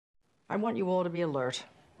I want you all to be alert.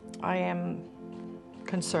 I am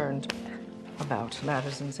concerned about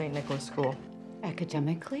matters in St. Nicholas School.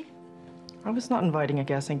 Academically? I was not inviting a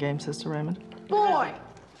guessing game, Sister Raymond. Boy!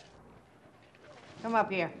 Come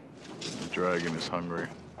up here. The dragon is hungry.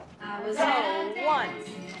 So, 1,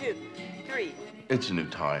 2, 3. It's a new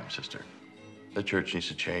time, sister. The church needs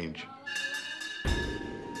to change.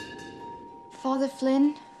 Father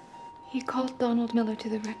Flynn, he called Donald Miller to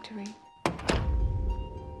the rectory.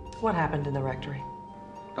 What happened in the rectory?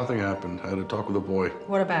 Nothing happened. I had a talk with the boy.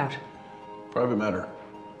 What about? Private matter.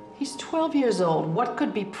 He's 12 years old. What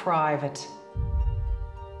could be private?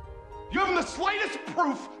 You haven't the slightest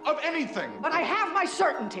proof of anything. But I have my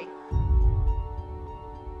certainty.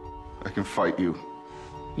 I can fight you.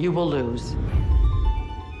 You will lose.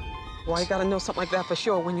 Why you gotta know something like that for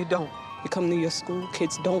sure when you don't? You come to your school,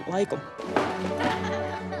 kids don't like him.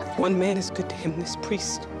 One man is good to him, this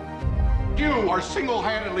priest. You are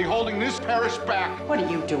single-handedly holding this parish back. What are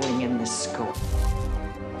you doing in this school?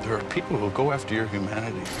 There are people who go after your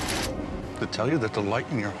humanity. To tell you that the light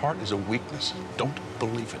in your heart is a weakness. Don't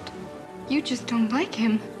believe it. You just don't like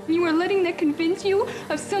him. You are letting that convince you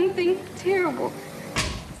of something terrible.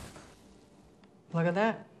 Look at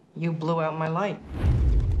that. You blew out my light.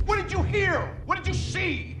 What did you hear? What did you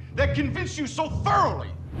see that convinced you so thoroughly?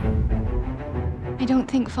 I don't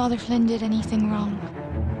think Father Flynn did anything wrong.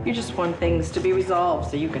 You just want things to be resolved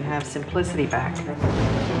so you can have simplicity back.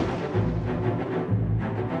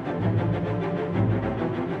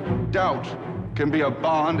 Doubt can be a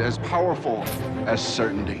bond as powerful as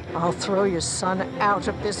certainty. I'll throw your son out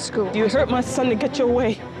of this school. You hurt my son to get your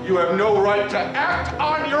way. You have no right to act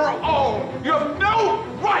on your own. You have no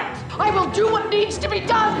right. I will do what needs to be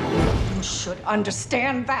done. You should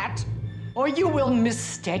understand that, or you will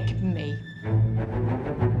mistake me.